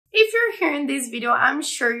here in this video, I'm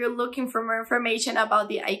sure you're looking for more information about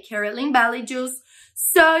the Ikaria Lean Belly Juice.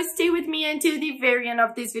 So stay with me until the very end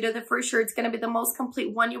of this video. For sure, it's going to be the most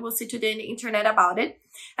complete one you will see today on the internet about it.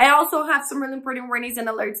 I also have some really important warnings and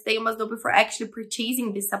alerts that you must know before actually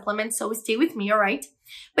purchasing this supplement. So stay with me, alright?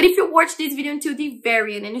 But if you watch this video until the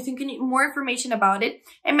very end and you think you need more information about it,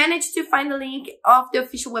 I managed to find the link of the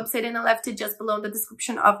official website and I left it just below in the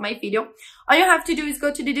description of my video. All you have to do is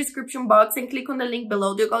go to the description box and click on the link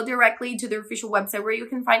below. They'll go directly to the official website where you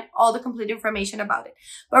can find all the complete information about it.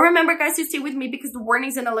 But remember, guys, to stay with me because the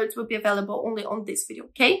warnings and alerts will be available only on this video,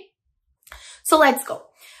 okay? So let's go.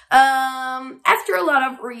 After a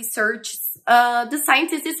lot of research, the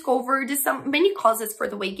scientists discovered many causes for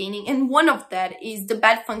the weight gaining, and one of that is the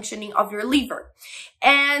bad functioning of your liver.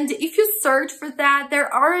 And if you search for that,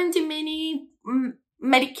 there aren't many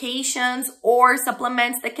medications or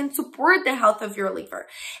supplements that can support the health of your liver.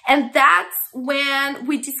 And that's when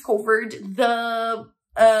we discovered the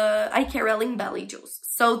Ikaria Lean Belly Juice.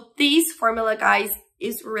 So this formula, guys,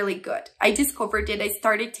 is really good. I discovered it. I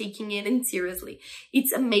started taking it, and seriously,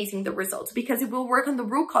 it's amazing, the results, because it will work on the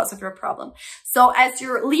root cause of your problem. So as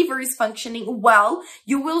your liver is functioning well,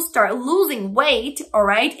 you will start losing weight, all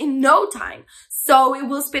right, in no time. So it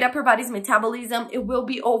will speed up your body's metabolism. It will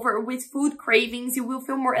be over with food cravings. You will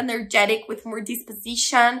feel more energetic with more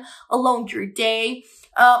disposition along your day.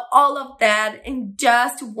 All of that in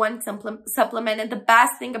just one supplement. And the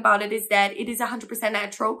best thing about it is that it is 100%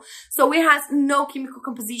 natural. So it has no chemical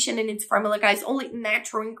composition in its formula, guys, only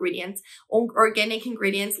natural ingredients, organic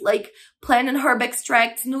ingredients like plant and herb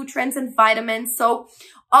extracts, nutrients and vitamins. So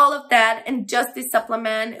all of that and just this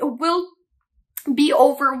supplement, it will be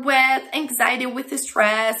over with anxiety, with the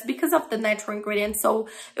stress because of the natural ingredients. So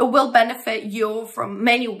it will benefit you from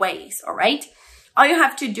many ways, all right? All you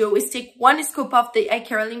have to do is take 1 scoop of the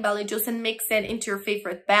Ikaria Lean Belly Juice and mix it into your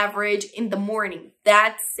favorite beverage in the morning.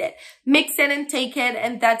 That's it. Mix it and take it,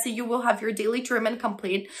 and that's it. You will have your daily treatment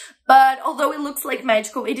complete. But although it looks like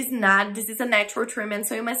magical, it is not. This is a natural treatment,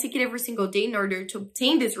 so you must take it every single day in order to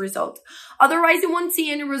obtain this result. Otherwise, you won't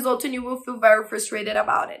see any result and you will feel very frustrated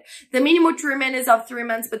about it. The minimal treatment is of 3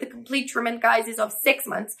 months, but the complete treatment, guys, is of 6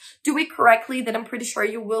 months. Do it correctly, then I'm pretty sure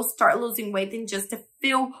you will start losing weight in just a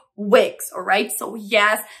few weeks, all right? So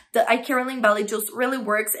yes, the Ikaria Lean Belly Juice really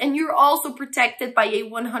works, and you're also protected by a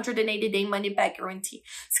 180-day money-back guarantee.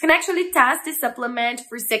 So you can actually test this supplement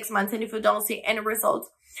for 6 months, and if you don't see any results,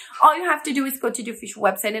 all you have to do is go to the official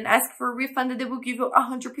website and ask for a refund, and they will give you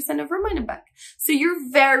 100% of your money back. So you're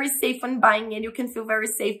very safe on buying it. You can feel very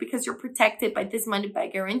safe because you're protected by this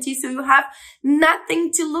money-back guarantee. So you have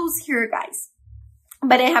nothing to lose here, guys.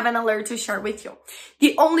 But I have an alert to share with you.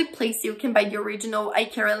 The only place you can buy the original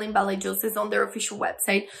Ikaria Lean Belly Juice is on their official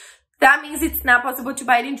website. That means it's not possible to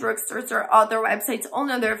buy it in drugstores or other websites,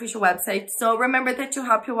 only on their official website. So remember that to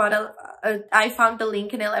help you out, I found the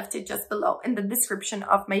link and I left it just below in the description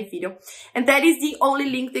of my video. And that is the only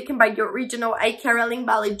link that can buy your original Ikaria Lean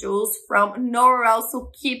Belly Juice from, nowhere else. So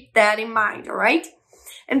keep that in mind, all right?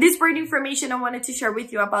 And this great information I wanted to share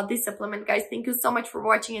with you about this supplement, guys. Thank you so much for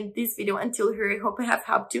watching in this video until here. I hope I have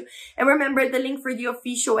helped you. And remember, the link for the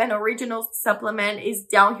official and original supplement is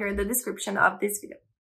down here in the description of this video.